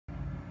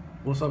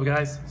What's up,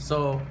 guys?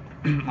 So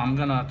I'm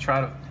gonna try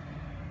to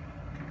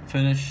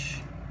finish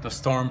the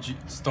Storm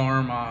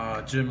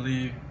Jim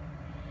Lee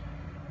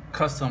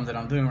custom that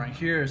I'm doing right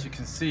here. As you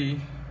can see,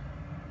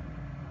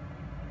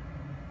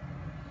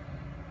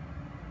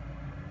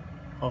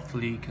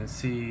 hopefully you can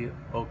see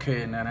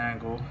okay in that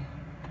angle.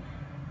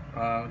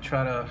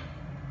 Try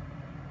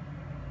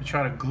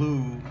to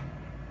glue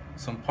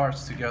some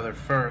parts together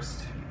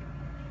first.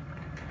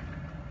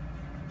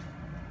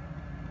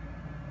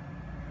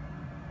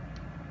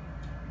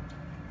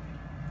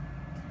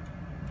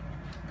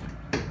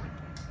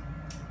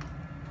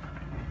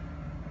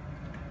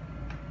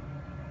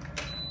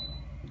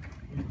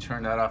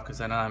 Turn that off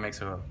because I know it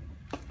makes a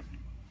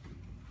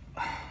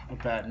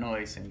bad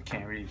noise and you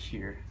can't really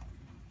hear.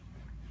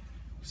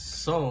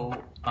 So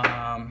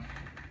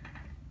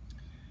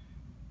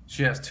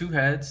she has two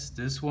heads.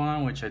 This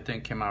one, which I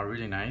think came out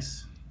really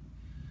nice.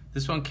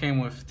 This one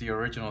came with the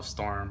original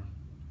Storm,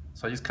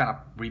 so I just kind of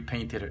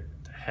repainted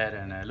the head,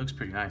 and it looks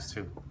pretty nice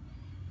too.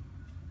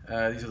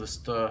 These are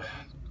the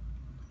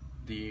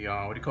what do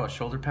you call it,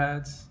 shoulder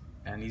pads,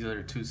 and these are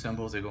the two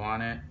symbols that go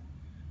on it.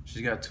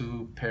 She's got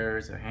two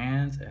pairs of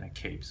hands and a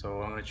cape.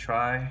 So I'm gonna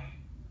try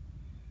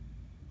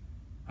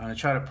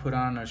to put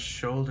on the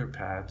shoulder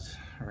pads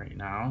right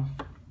now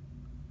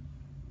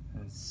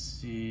and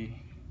see.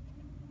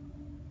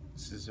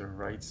 This is the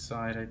right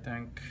side, I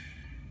think.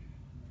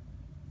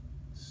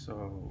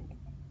 So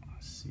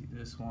let's see,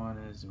 this one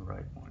is the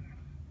right one.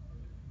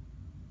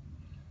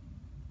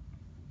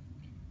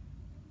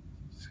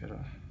 Just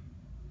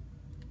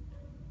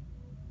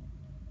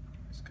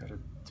gotta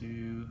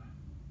do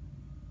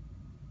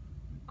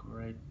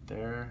right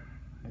there.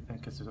 I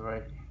think it's the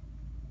right,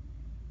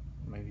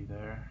 maybe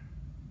there.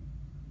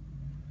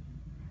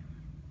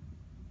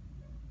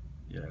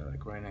 Yeah,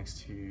 like right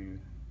next to,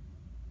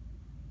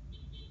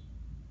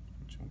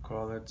 what you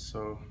call it.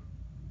 So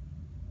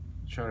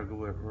try to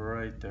glue it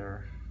right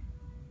there.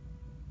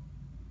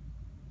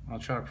 I'll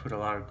try to put a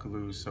lot of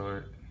glue so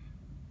it,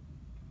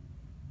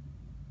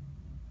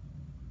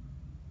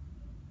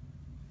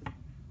 I'm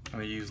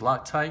gonna use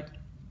Loctite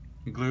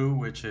glue,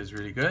 which is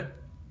really good.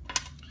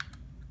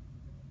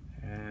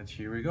 And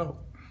here we go.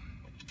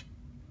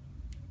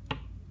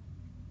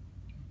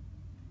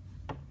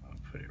 I'll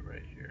put it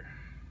right here.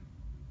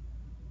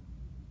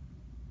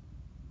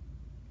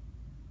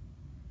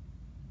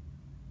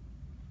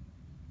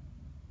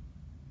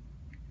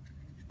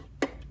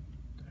 There.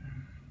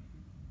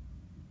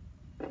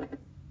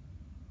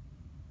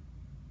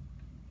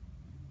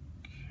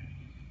 Okay.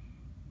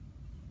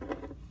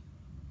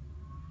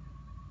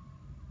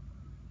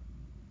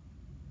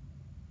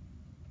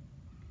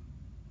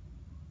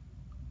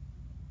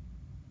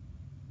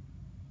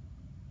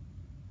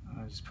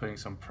 I'm just putting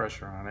some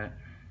pressure on it.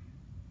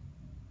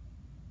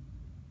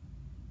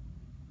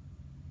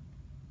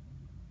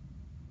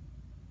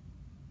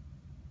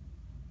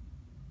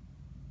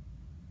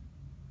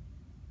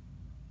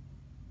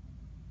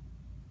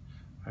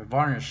 I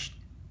varnished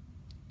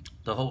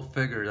the whole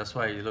figure, that's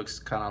why it looks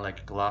kind of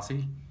like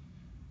glossy.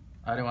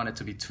 I didn't want it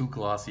to be too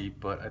glossy,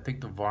 but I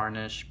think the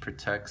varnish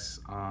protects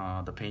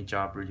the paint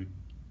job really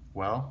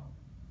well.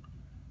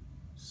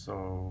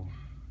 So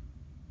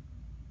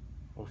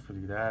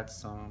hopefully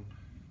that's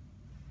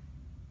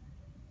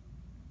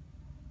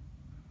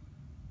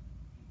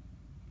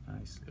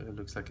nice. It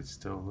looks like it's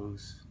still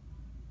loose.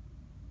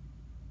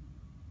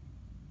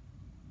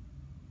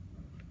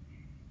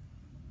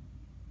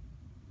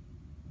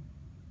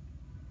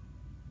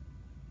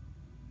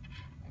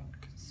 You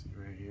can see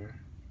right here.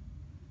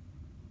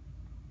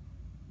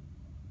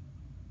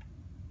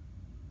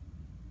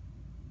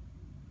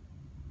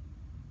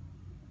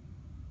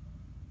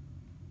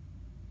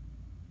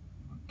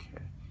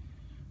 Okay.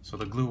 So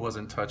the glue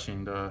wasn't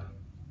touching the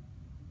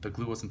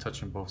glue wasn't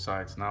touching both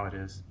sides. Now it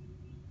is.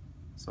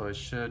 So it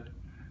should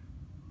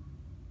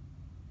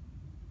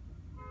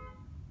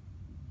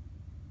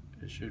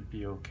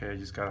be okay.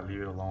 Just gotta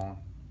leave it alone.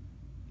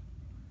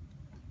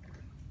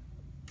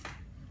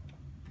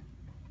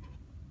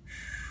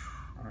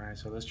 Alright,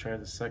 so let's try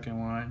the second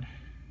one.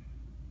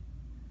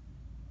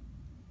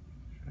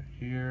 Right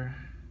here.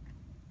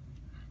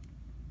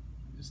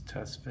 Just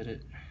test fit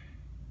it.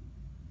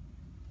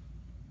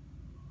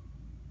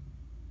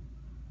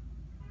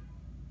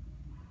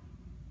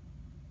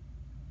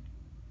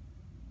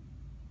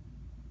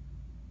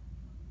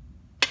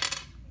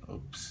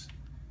 Oops.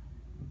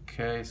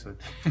 Okay, so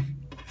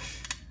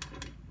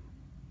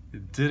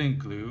it didn't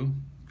glue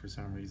for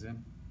some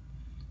reason.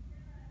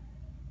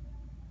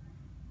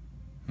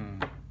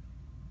 Let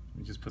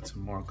me just put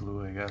some more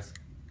glue, I guess.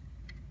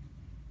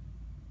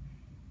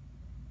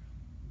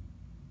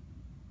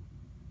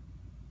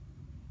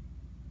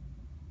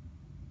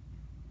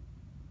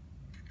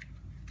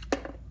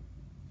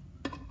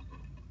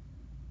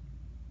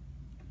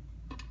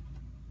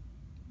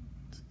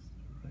 This is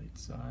the right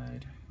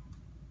side.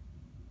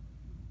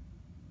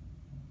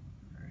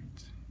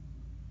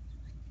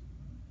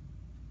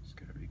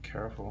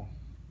 Careful.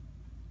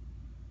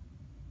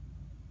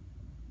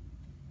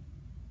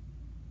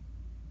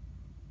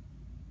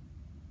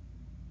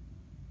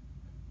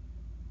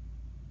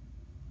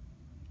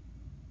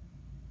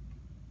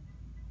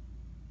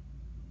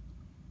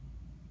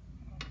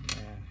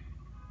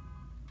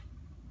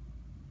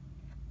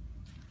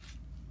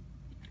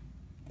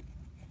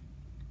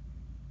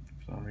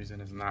 For some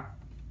reason it's not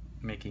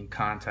making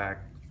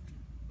contact.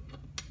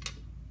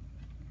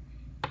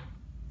 I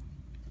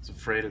was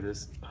afraid of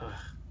this. Ugh,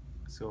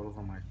 it's all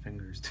over my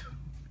fingers too.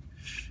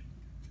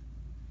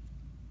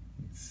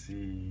 Let's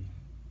see.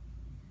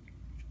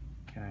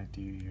 What can I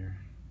do here?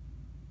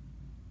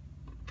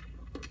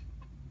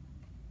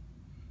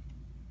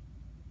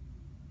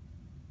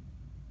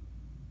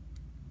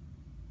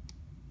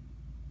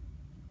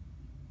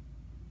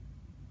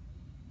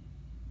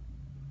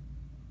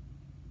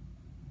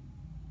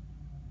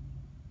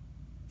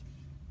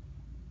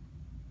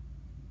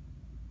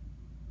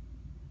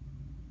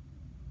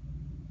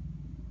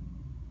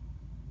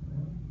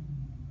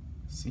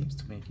 Seems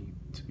to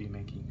be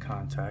making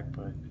contact,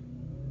 but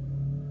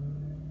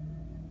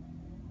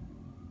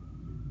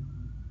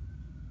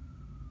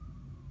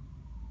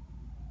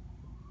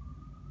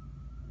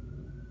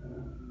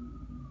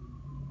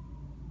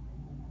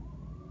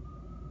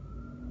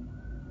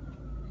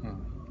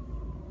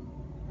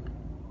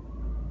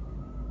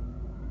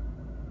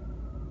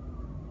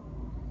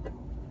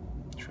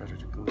try to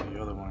glue the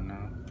other one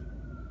now.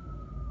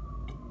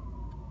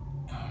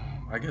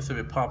 I guess if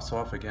it pops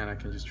off again, I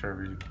can just try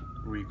to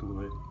re-glue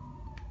it.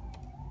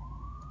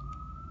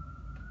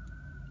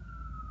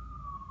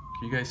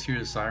 Can you guys hear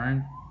the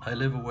siren? I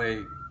live away,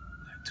 like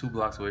 2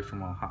 blocks away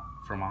from a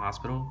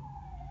hospital,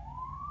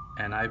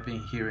 and I've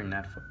been hearing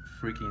that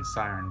freaking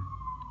siren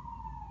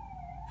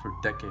for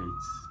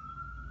decades.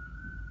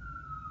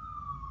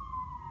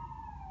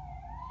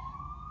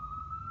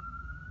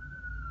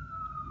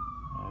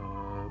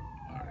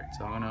 Alright,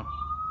 so I'm gonna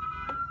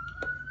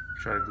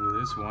try to glue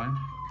this one.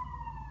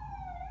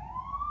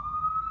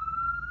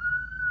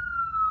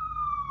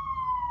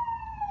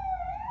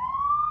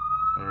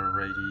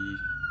 Alrighty.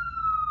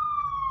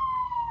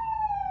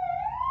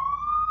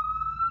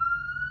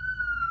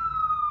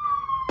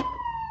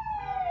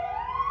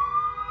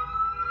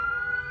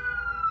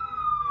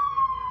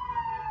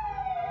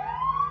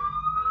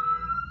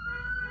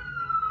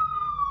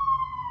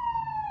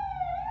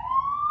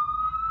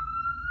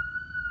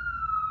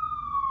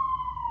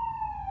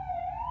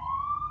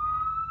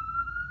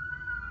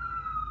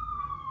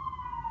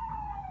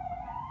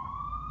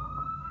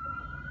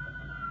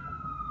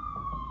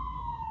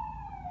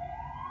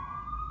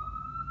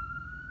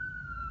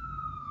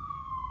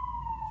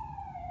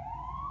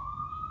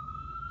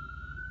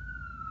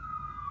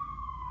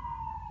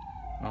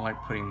 I don't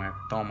like putting my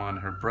thumb on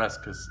her breast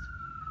because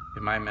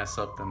it might mess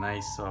up the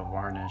nice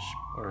varnish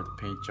or the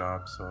paint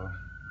job, so.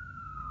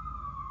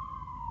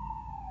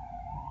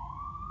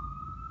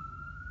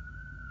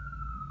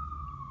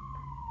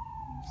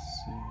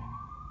 Let's see.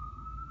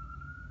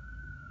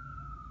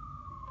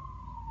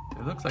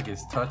 It looks like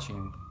it's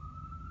touching,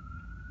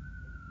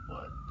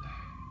 but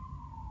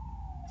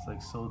it's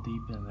like so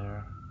deep in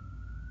there.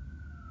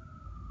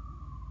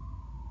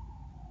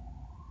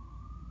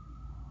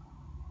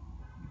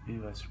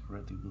 Maybe I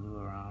spread the glue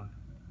around.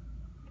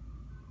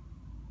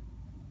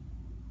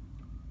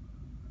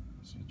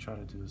 So try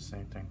to do the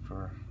same thing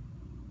for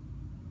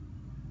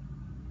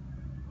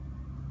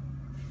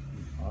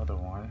the other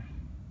one.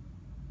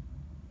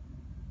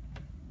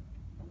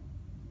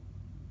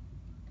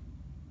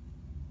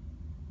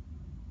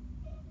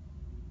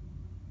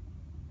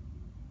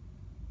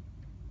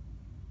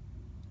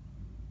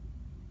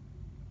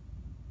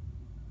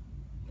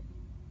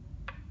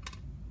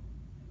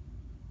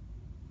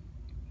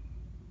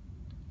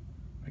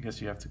 I guess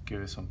you have to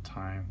give it some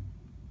time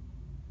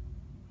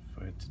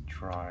for it to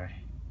dry.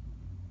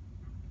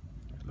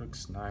 It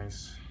looks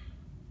nice.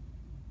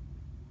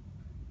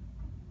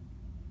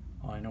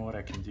 Oh, I know what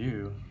I can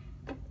do.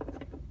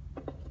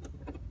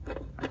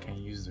 I can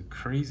use the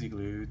crazy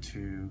glue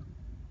to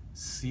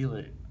seal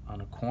it on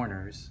the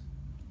corners.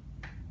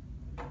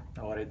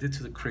 Now what I did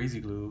to the crazy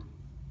glue,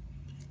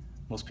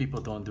 most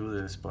people don't do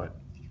this, but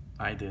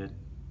I did.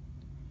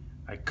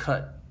 I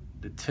cut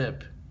the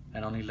tip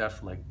and only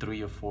left like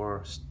 3 or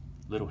 4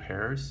 little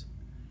hairs.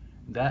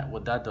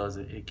 What that does,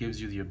 it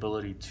gives you the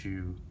ability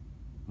to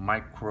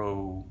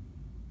micro,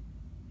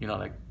 you know,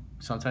 like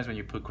sometimes when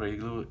you put crazy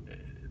glue,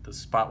 the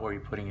spot where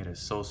you're putting it is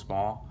so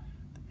small,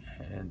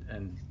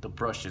 and the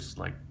brush just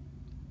like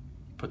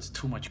puts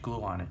too much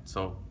glue on it.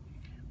 So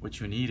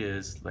what you need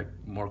is like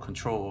more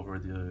control over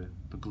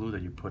the glue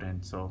that you put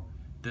in. So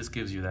this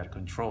gives you that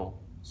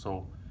control.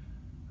 So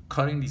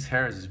cutting these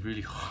hairs is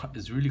really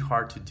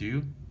hard to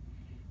do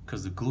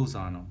because the glue's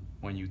on them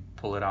when you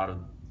pull it out of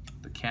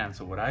the can.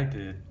 So what I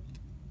did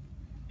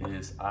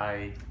is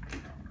I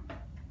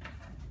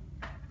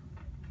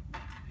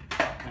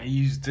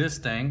used this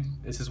thing.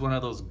 This is one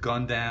of those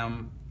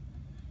Gundam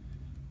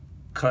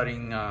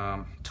cutting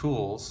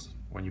tools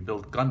when you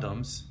build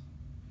Gundams.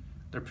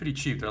 They're pretty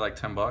cheap, they're like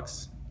 10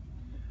 bucks.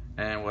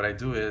 And what I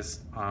do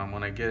is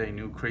when I get a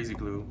new crazy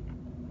glue,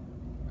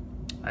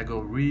 I go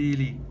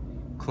really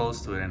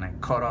close to it and I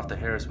cut off the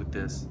hairs with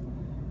this.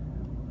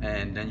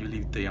 And then you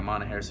leave the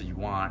amount of hairs that you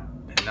want,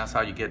 and that's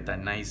how you get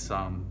that nice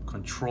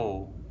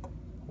control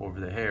over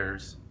the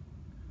hairs.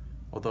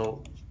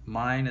 Although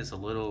mine is a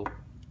little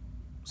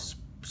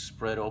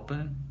spread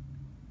open,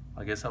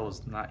 I guess I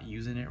was not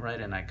using it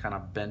right and I kind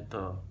of bent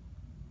the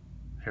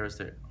hairs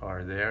that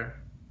are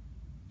there.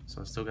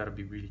 So I still got to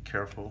be really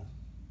careful.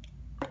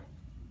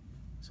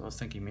 So I was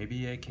thinking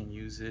maybe I can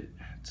use it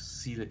to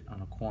seat it on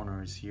the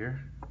corners here.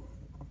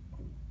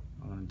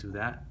 I'm gonna do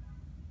that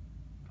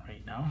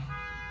right now.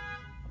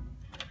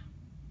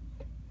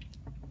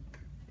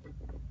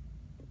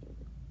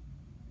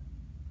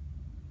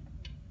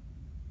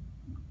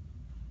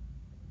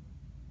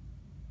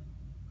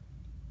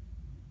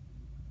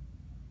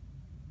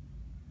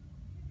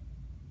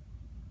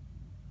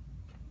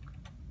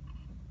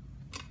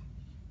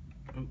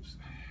 Oops,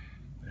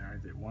 there I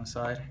did one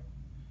side.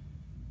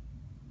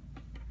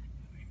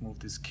 Move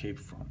this cape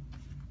from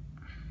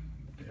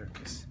there,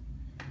 because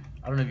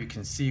I don't know if you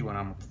can see when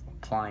I'm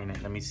applying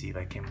it. Let me see if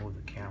I can move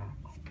the camera.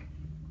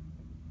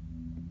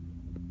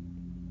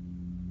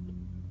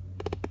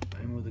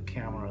 Let me move the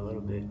camera a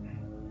little bit.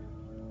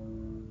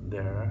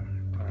 There.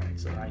 Alright,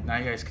 so now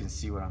you guys can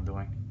see what I'm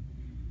doing.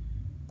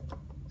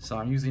 So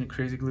I'm using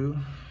Crazy Glue.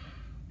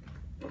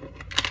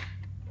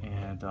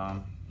 And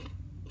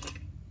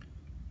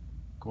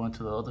go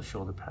into the other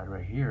shoulder pad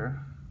right here.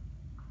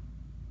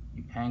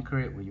 You anchor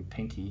it with your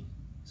pinky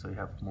so you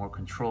have more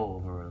control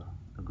over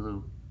the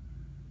glue.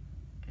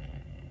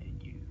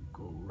 And you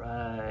go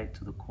right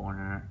to the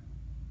corner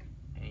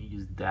and you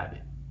just dab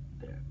it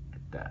there,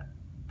 like that.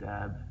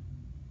 Dab.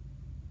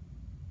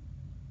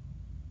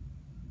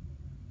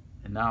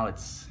 And now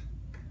it's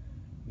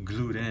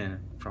glued in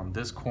from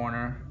this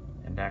corner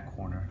and that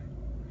corner,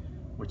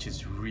 which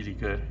is really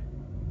good.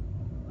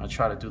 I'll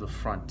try to do the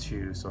front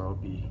too, so it'll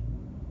be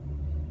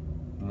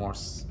more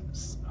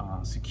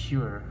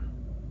secure.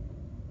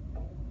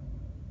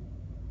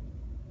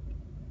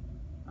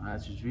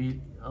 That's just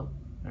really, oh,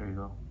 there you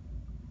go.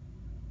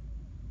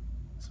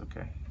 It's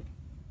okay.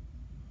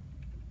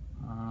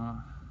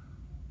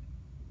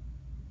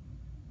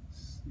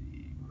 Let's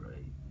see,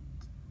 right.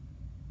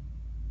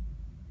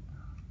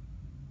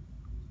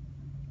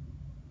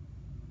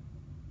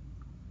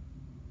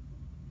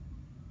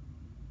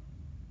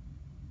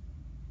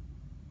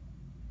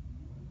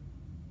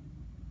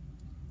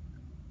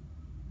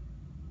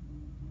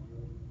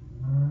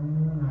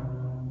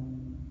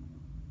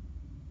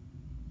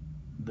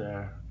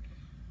 There.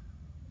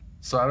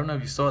 So I don't know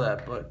if you saw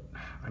that, but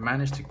I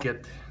managed to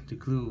get the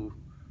glue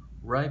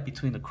right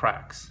between the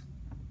cracks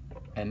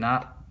and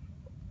not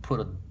put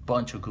a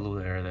bunch of glue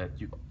there that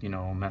you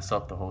know mess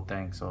up the whole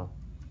thing. So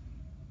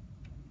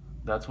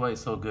that's why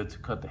it's so good to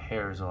cut the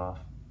hairs off.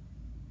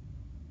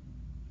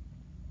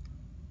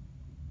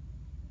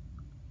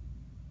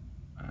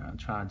 I'm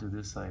trying to do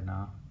this side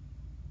now.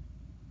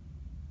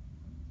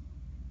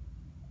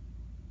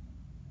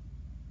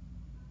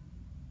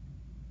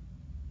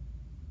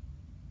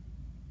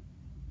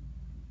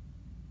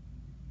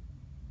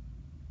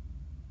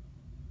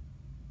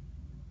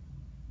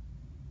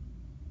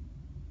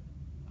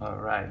 All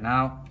right,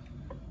 now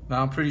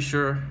I'm pretty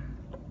sure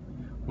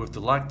with the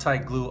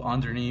Loctite glue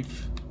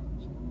underneath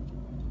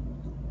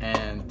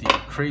and the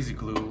Crazy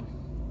Glue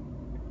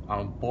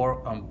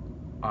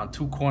on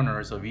two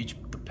corners of each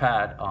the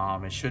pad,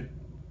 it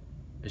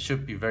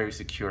should be very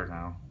secure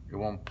now. It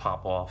won't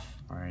pop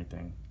off or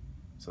anything,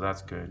 so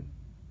that's good.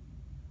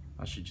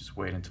 I should just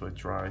wait until it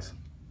dries.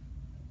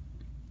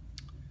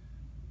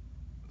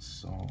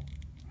 So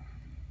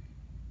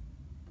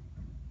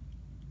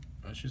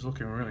she's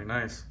looking really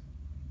nice.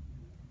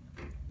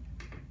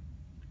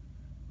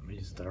 Let me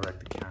just direct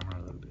the camera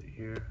a little bit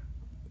here.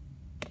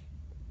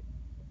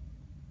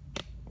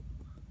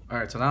 All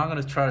right, so now I'm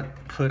gonna try to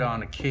put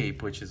on a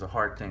cape, which is a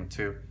hard thing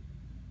too.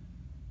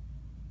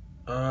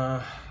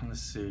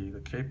 Let's see,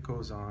 the cape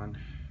goes on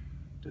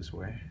this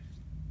way.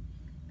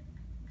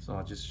 So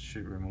I just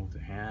should remove the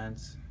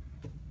hands.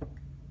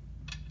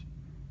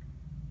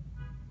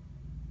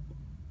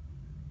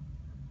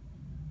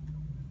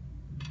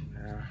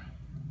 There.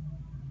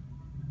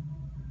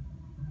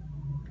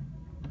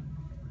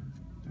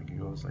 I think it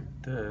goes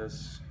like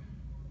this.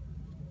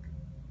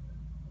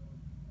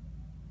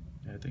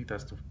 Yeah, I think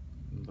that's the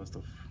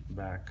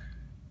back.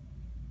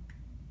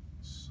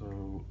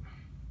 So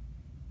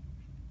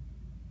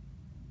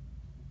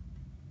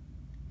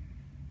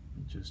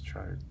just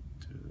try to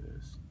do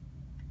this.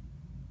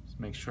 Just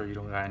make sure you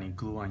don't got any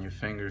glue on your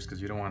fingers,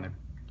 because you don't want it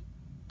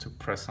to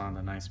press on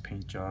the nice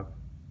paint job.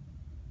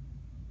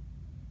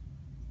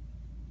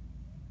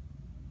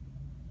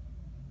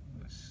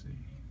 Let's see.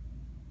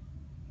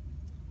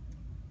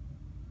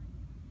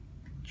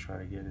 Try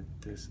to get it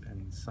this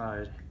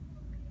inside.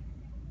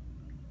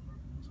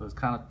 So it's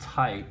kind of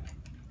tight.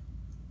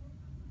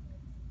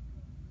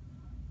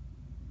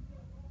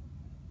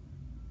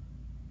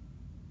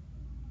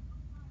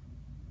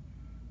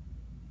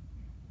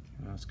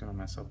 It's gonna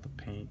mess up the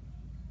paint,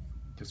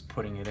 just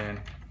putting it in.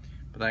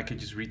 But I could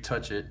just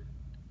retouch it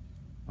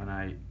when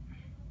I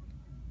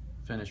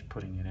finish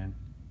putting it in.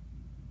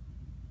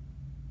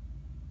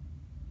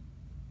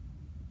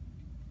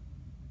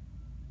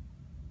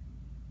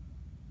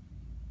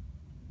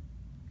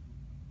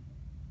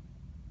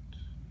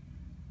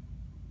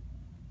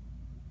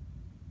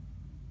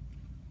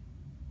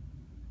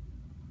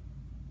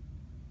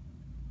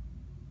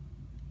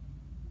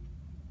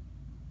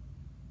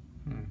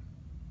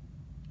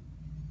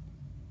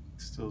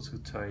 Still too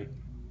tight.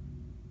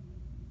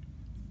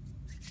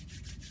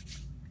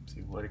 Let's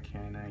see, what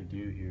can I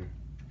do here?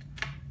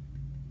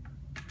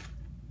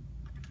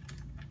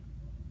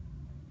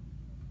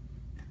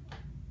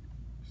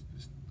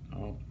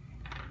 Oh,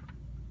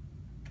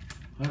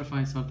 I gotta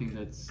find something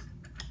that's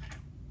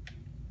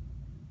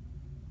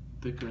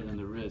thicker than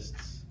the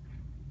wrists.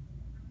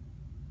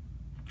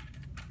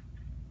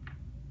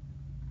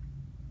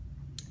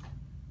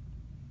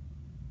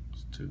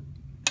 It's too.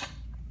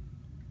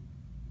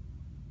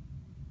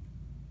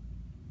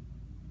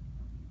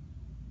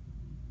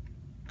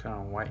 Kind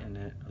of whiten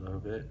it a little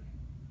bit,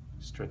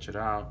 stretch it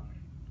out,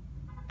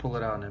 pull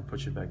it out, and then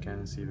push it back in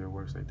and see if it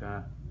works like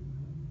that.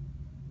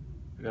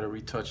 I gotta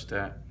retouch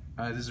that.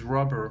 This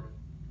rubber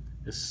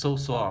is so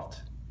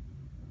soft.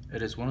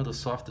 It is one of the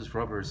softest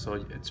rubbers, so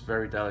it's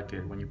very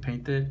delicate. When you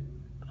paint it,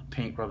 the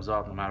paint rubs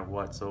off no matter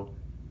what, so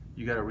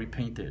you gotta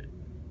repaint it.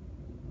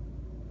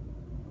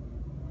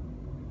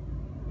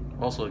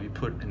 Also, if you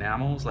put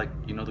enamels, like,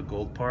 you know, the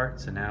gold part,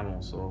 it's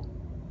enamel, so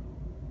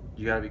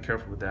you gotta be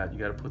careful with that. You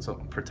gotta put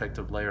some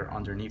protective layer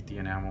underneath the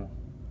enamel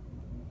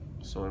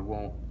so it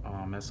won't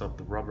mess up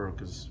the rubber,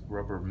 because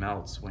rubber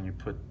melts when you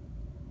put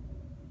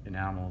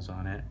enamels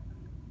on it.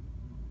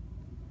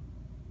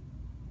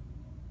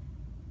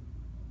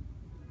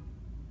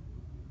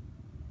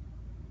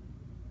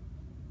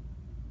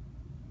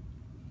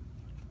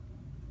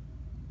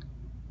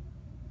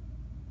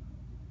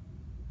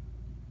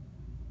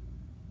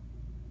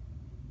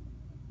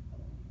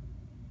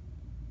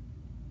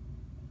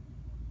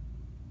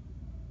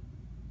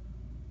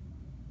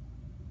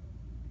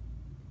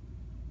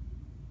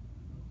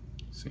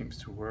 Seems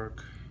to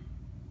work.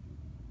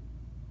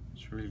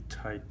 It's really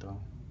tight though.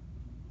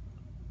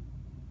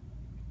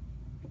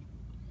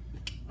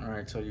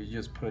 Alright, so you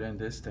just put in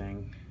this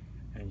thing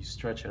and you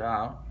stretch it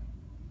out.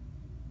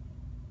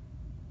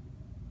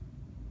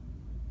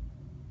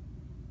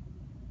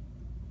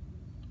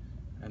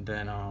 And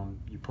then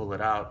you pull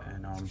it out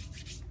and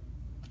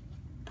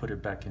put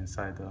it back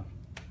inside the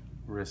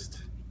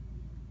wrist.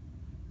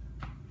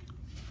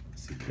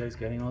 See, you guys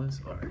getting all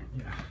this? Alright,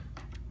 yeah.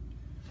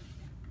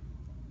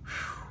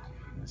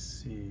 Let's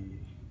see.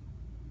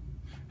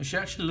 And she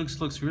actually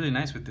looks really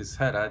nice with this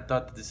head. I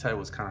thought that this head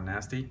was kind of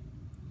nasty,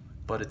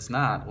 but it's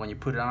not. When you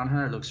put it on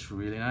her, it looks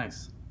really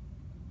nice.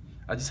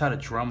 I just had a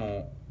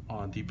Dremel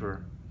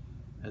deeper,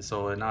 and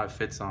so now it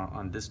fits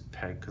on this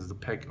peg, because the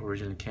peg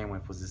originally came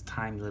with was this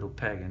tiny little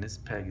peg, and this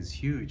peg is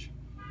huge.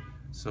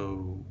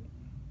 So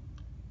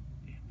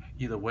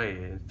either way,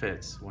 it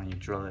fits when you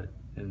drill it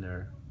in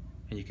there,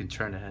 and you can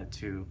turn the head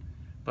too.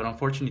 But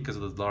unfortunately, because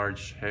of the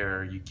large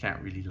hair, you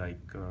can't really like.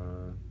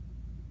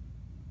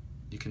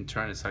 You can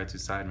turn it side to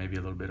side, maybe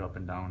a little bit up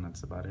and down.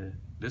 That's about it.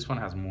 This one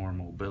has more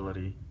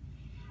mobility,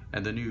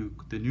 and the new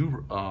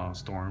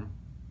Storm,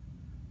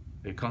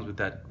 it comes with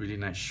that really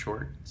nice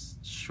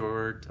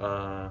short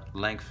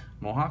length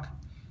mohawk.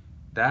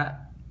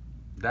 That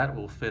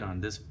will fit on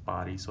this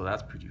body, so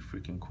that's pretty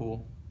freaking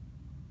cool.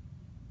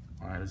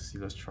 All right, let's see.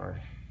 Let's try.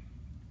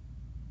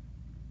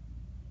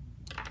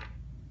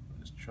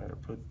 Let's try to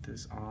put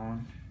this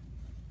on.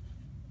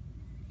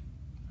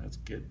 Let's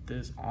get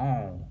this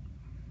on.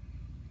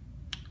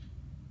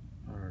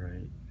 All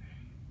right.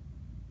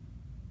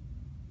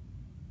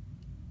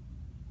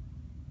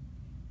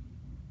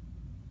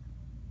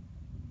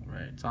 All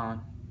right, it's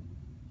on.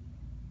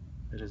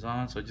 It is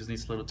on, so it just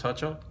needs a little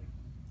touch up.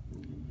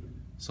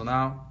 So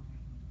now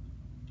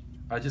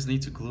I just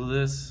need to glue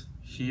this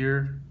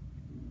here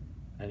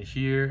and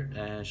here,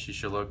 and she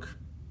should look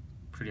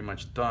pretty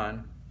much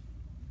done.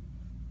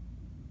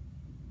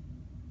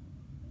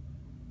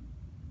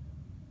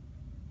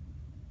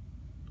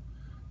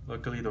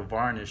 Luckily, the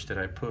varnish that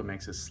I put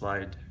makes it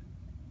slide.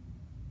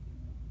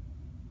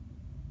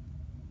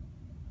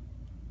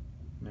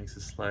 Makes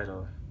it slide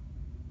a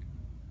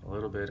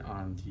little bit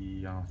on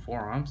the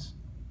forearms.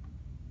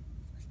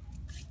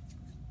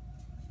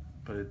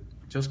 But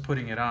just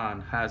putting it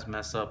on has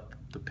messed up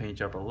the paint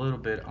job a little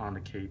bit on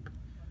the cape.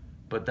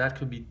 But that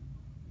could be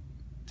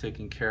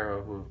taken care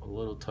of with a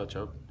little touch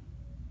up.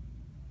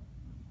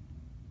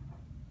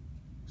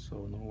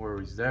 So no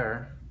worries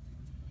there.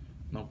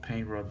 No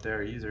paint rub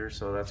there either,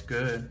 so that's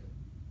good.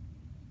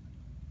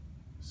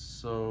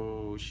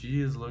 So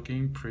she is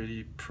looking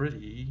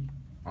pretty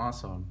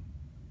awesome,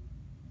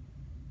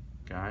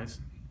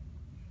 guys.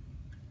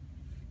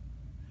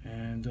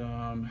 And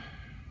some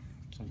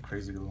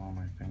crazy glue on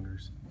my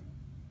fingers.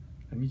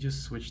 Let me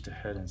just switch the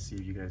head and see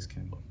if you guys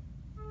can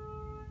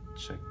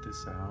check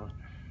this out.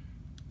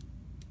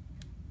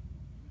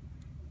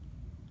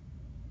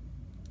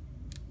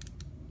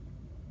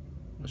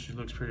 Well, she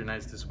looks pretty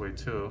nice this way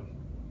too.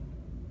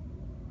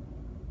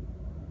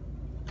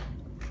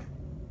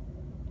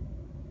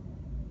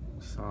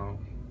 So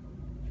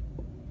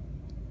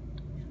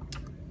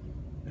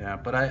yeah,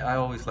 but I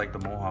always like the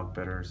mohawk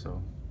better,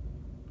 so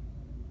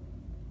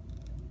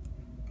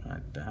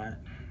like that.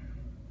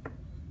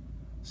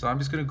 So I'm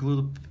just gonna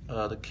glue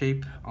the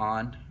cape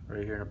on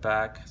right here in the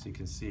back, so you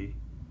can see.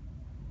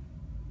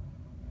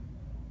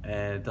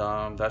 And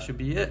that should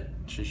be it.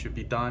 She should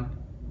be done.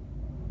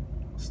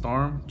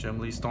 Storm, Jim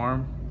Lee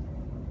Storm.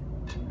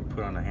 We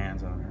put on the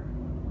hands on her.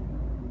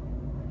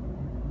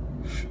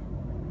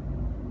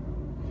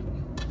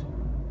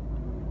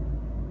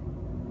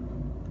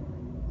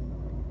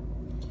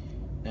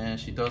 And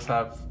she does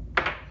have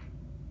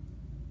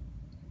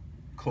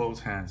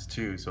closed hands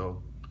too,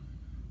 so,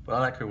 but I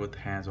like her with the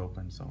hands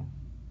open, so.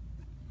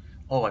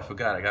 Oh, I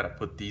forgot, I gotta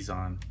put these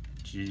on.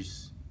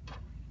 Jeez.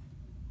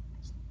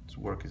 This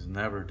work is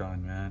never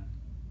done, man.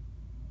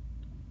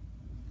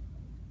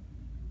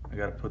 I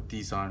gotta put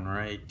these on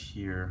right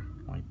here,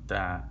 like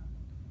that.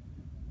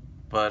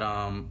 But,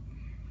 I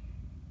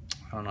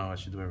don't know, I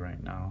should do it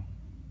right now.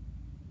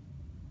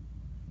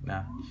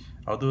 Nah,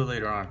 I'll do it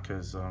later on,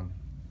 because,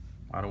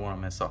 I don't want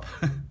to mess up.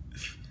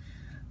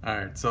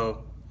 Alright,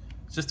 so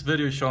it's just a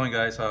video showing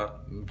guys how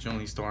Jim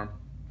Lee Storm,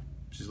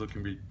 she's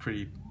looking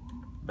pretty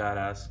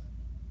badass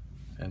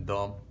and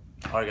dumb.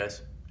 Alright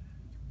guys,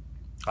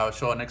 I'll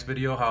show our next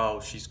video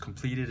how she's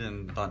completed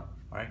and done.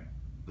 Alright,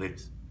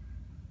 ladies.